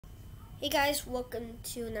Hey guys, welcome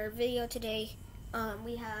to another video today.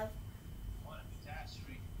 We have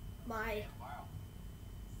my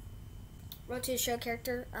Road to the Show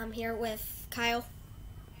character. I'm here with Kyle.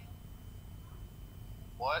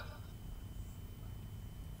 What?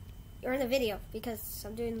 You're in the video because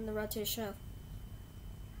I'm doing the Road to the Show. You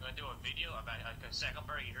want to do a video? I can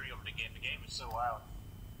barely hear you over the game. The game is so loud.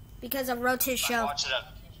 Because of Road to the Show. It's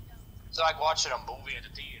like watching a movie at the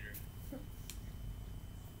theater.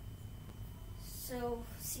 So,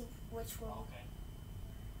 see which one. Okay.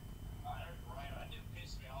 Right, it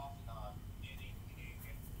pissed me off.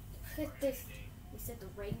 You said the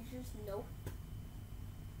Rangers? Nope.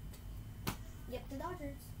 Yep, the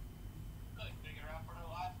Dodgers. Couldn't figure out for the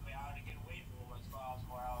life of me how to get away from all those miles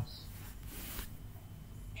per hour.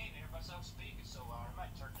 Can't hear myself speaking so loud. I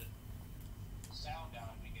might turn the sound down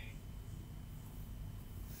in the game.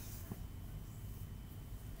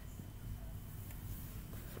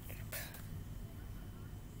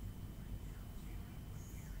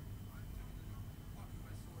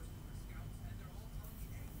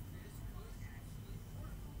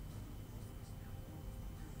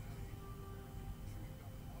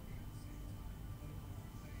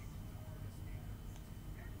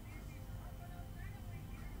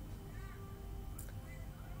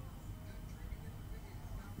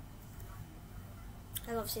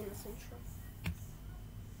 I love seeing this intro.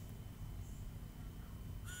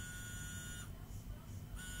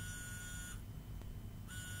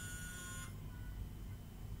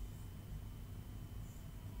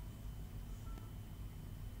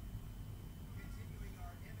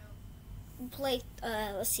 We'll play,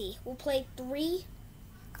 let's see, we'll play three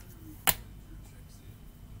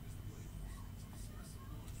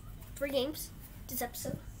games this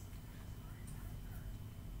episode.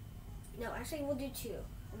 No, actually we'll do two,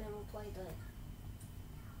 and then we'll play the...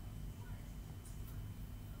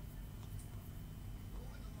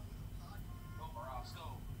 Go, Miles,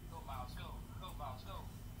 go. Go, Miles, go. Go, Miles, go.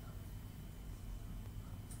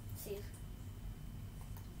 See.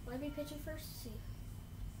 Will I be pitching first? See.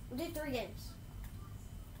 We'll do 3 games.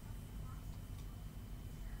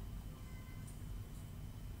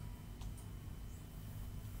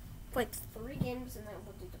 Play 3 games, and then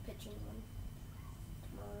we'll do the pitching one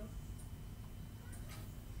tomorrow.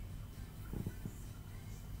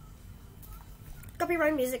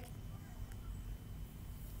 Copyright music.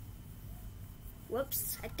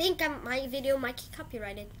 Whoops. I think my video might get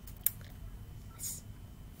copyrighted.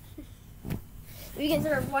 You guys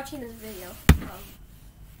are watching this video.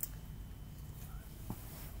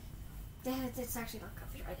 It's actually not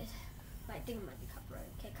copyrighted. But I think it might be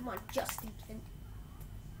copyrighted. Okay, come on, Justin.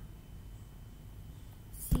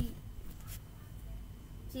 See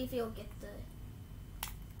if you'll get the...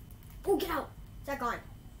 Oh, get out! Is that gone?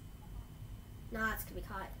 Nah, it's gonna be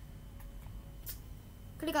caught.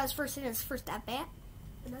 Could've got his first hit in his first at bat,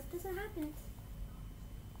 and that doesn't happen.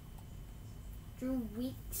 Drew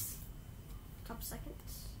Weeks, top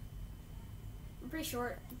seconds. I'm pretty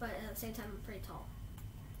short, but at the same time, I'm pretty tall.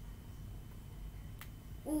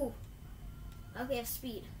 Ooh, we have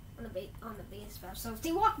speed on the base pass. So if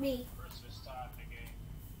they walk me, Christmas time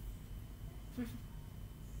again.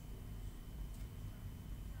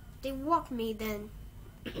 they walk me, then.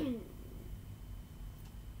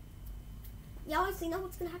 You honestly know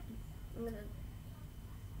what's gonna happen. I'm gonna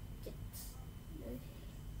get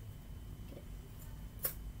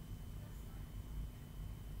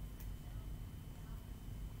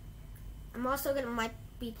I'm also might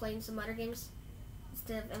be playing some other games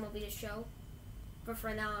instead of MLB The Show. But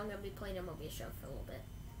for now, I'm gonna be playing MLB The Show for a little bit,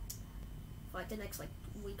 for like the next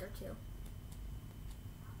week or 2.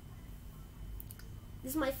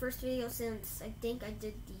 This is my first video since I think I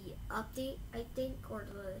did the update.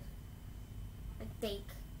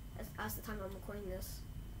 As the time I'm recording this.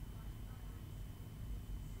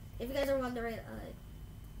 If you guys are wondering,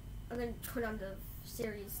 I'm gonna turn on the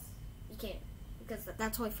series. You can't, because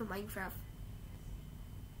that's only for Minecraft.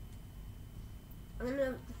 I'm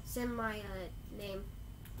gonna send my name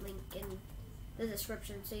link in the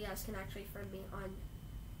description so you guys can actually friend me on.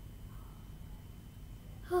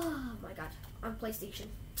 Oh my god, on PlayStation.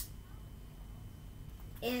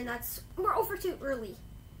 And we're over too early,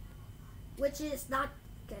 which is not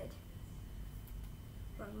good.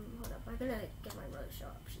 Hold up, I'm gonna get my road show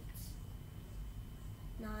options.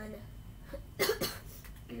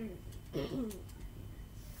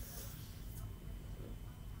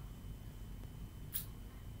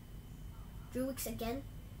 Drew Weeks again.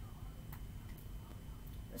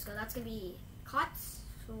 Let's go. That's gonna be Cots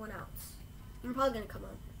for 1 out. I'm probably gonna come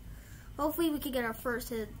on. Hopefully we can get our first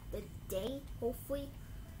hit of the day. Hopefully.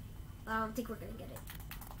 I don't think we're gonna get it.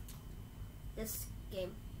 this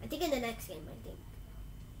game. I think in the next game, I think.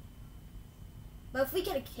 But if we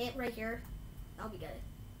get a kit right here, that'll be good.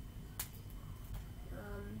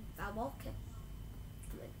 Foul ball, okay.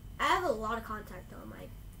 I have a lot of contact on my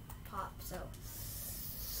pop, so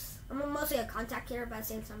I'm mostly a contact hitter, but at the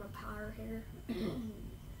same time I'm a power hitter.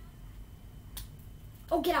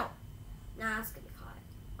 Oh, get out! Nah, that's gonna be caught.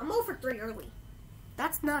 I'm 0 for 3 early.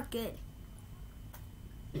 That's not good.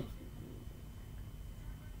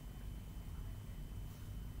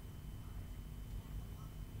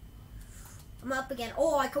 I'm up again.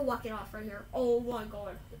 Oh, I could walk it off right here. Oh my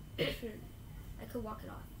god. I could walk it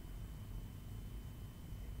off.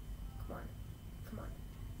 Come on. Come on.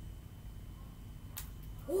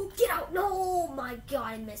 Oh, get out. No, my god,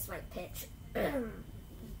 I missed my pitch.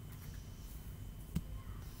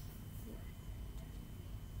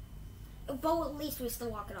 But at least we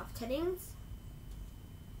still walk it off. 10 innings?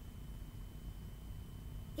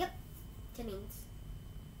 Yep. 10 innings.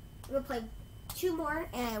 We're going to play 2 more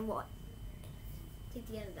and what? Take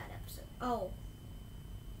the end of that episode. Oh.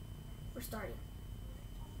 We're starting.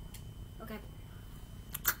 Okay.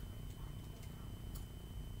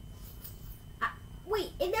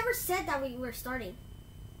 Wait, it never said that we were starting.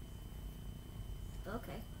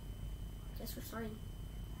 Okay. Guess we're starting.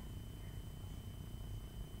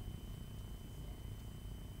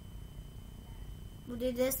 We'll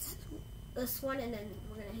do this one, and then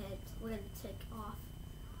we're gonna take off.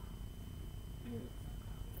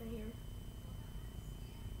 Right here.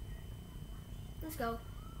 Let's go.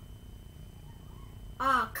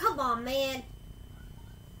 Ah, come on, man.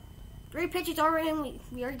 3 pitches already, and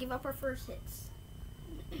we already give up our first hits.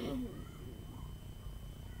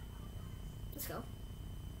 Let's go.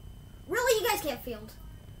 Really, you guys can't field.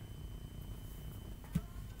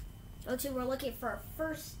 0-2, we're looking for our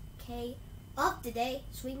first K of the day.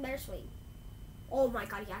 Swing, better swing. Oh my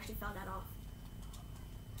god, he actually found that off.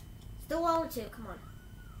 Still 0-2, come on.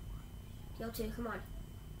 0-2, come on.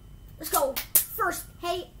 Let's go. First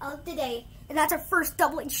K of the day. And that's our first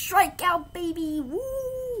doubling strikeout, baby.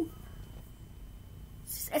 Woo!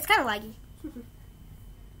 It's kind of laggy.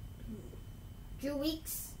 Drew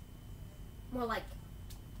Weeks. More like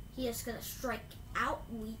he is going to strike out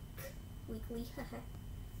weekly.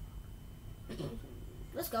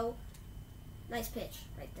 Let's go. Nice pitch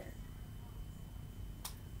right there.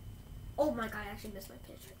 Oh my god, I actually missed my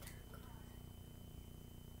pitch right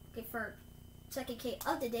there. Okay, for second K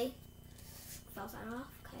of the day. Fouls that off,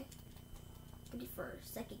 okay. Ready for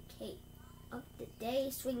second K of the day.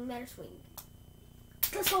 Swing, matter, swing.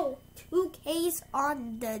 Let's go. 2 Ks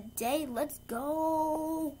on the day. Let's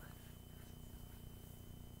go.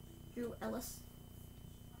 Drew Ellis.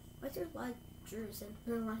 What's your live Drews in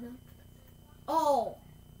the lineup? Oh,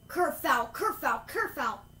 curve foul, curve foul, curve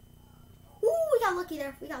foul. Ooh, we got lucky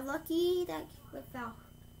there. We got lucky. That went foul.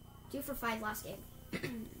 2 for 5 last game.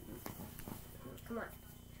 Come on.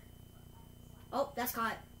 Oh, that's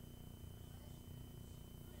caught.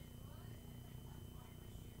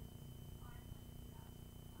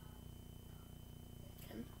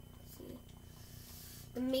 Let's see.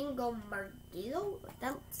 Domingo Marguillo?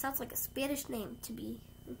 That sounds like a Spanish name to be.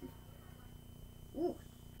 Ooh.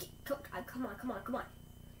 Come on, come on, come on.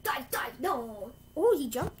 Dive, dive, no. Oh, he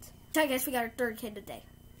jumped. So I guess we got our 3rd kid today.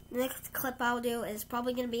 The next clip I'll do is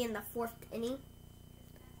probably going to be in the 4th inning.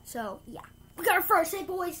 So, yeah. We got our first hit,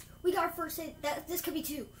 boys. We got our first hit. This could be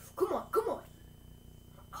 2. Come on, come on.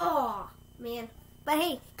 Oh, man. But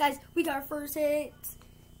hey, guys, we got our first hit.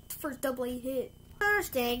 First double A hit. Gosh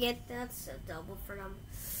dang it. That's a double for them.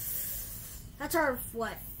 That's our,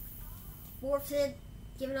 what, 4th hit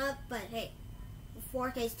given up. But hey,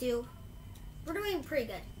 4 Ks too. We're doing pretty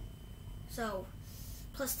good. So,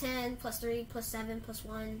 plus 10, plus 3, plus 7, plus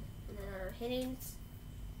 1. And then our hittings.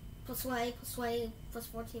 Plus Y, plus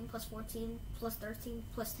 14, plus 14, plus 13,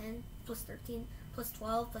 plus 10, plus 13, plus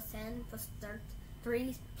 12, plus 10, plus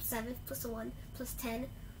 3, plus 7, plus 1, plus 10,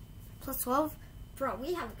 plus 12. Bro,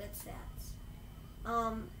 we have good stats.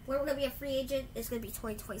 When we're gonna be a free agent is gonna be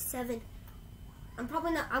 2027. I'm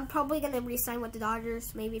probably gonna re-sign with the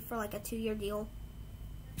Dodgers, maybe for like a 2-year deal.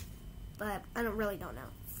 But I don't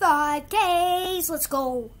know. 5 Ks, let's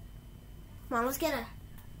go. Come on, let's get a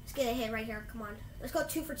hit right here. Come on. Let's go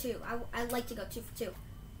 2 for 2. I'd like to go 2 for 2.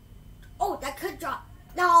 Oh, that could drop.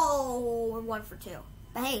 No, we're 1 for 2.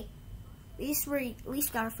 But hey, at least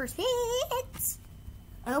got our first hits.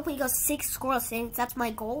 I hope we go 6 scoreless innings. That's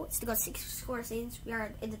my goal. Is to go 6 scoreless innings. We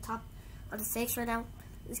are in the top of the 6 right now.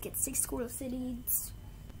 Let's get 6 scoreless innings.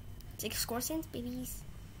 6 scoreless innings, babies.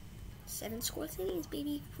 7 scoreless innings,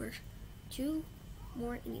 baby. We're 2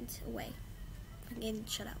 more innings away from getting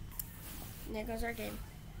shut out. And there goes our game.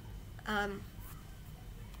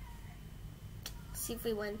 See if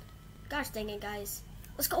we win. Gosh dang it, guys.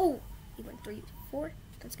 Let's go. We won 3-4.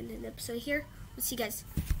 That's gonna end the episode here. We'll see you guys.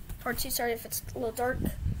 Part 2. Sorry if it's a little dark.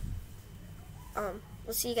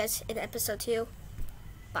 We'll see you guys in episode 2.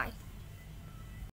 Bye.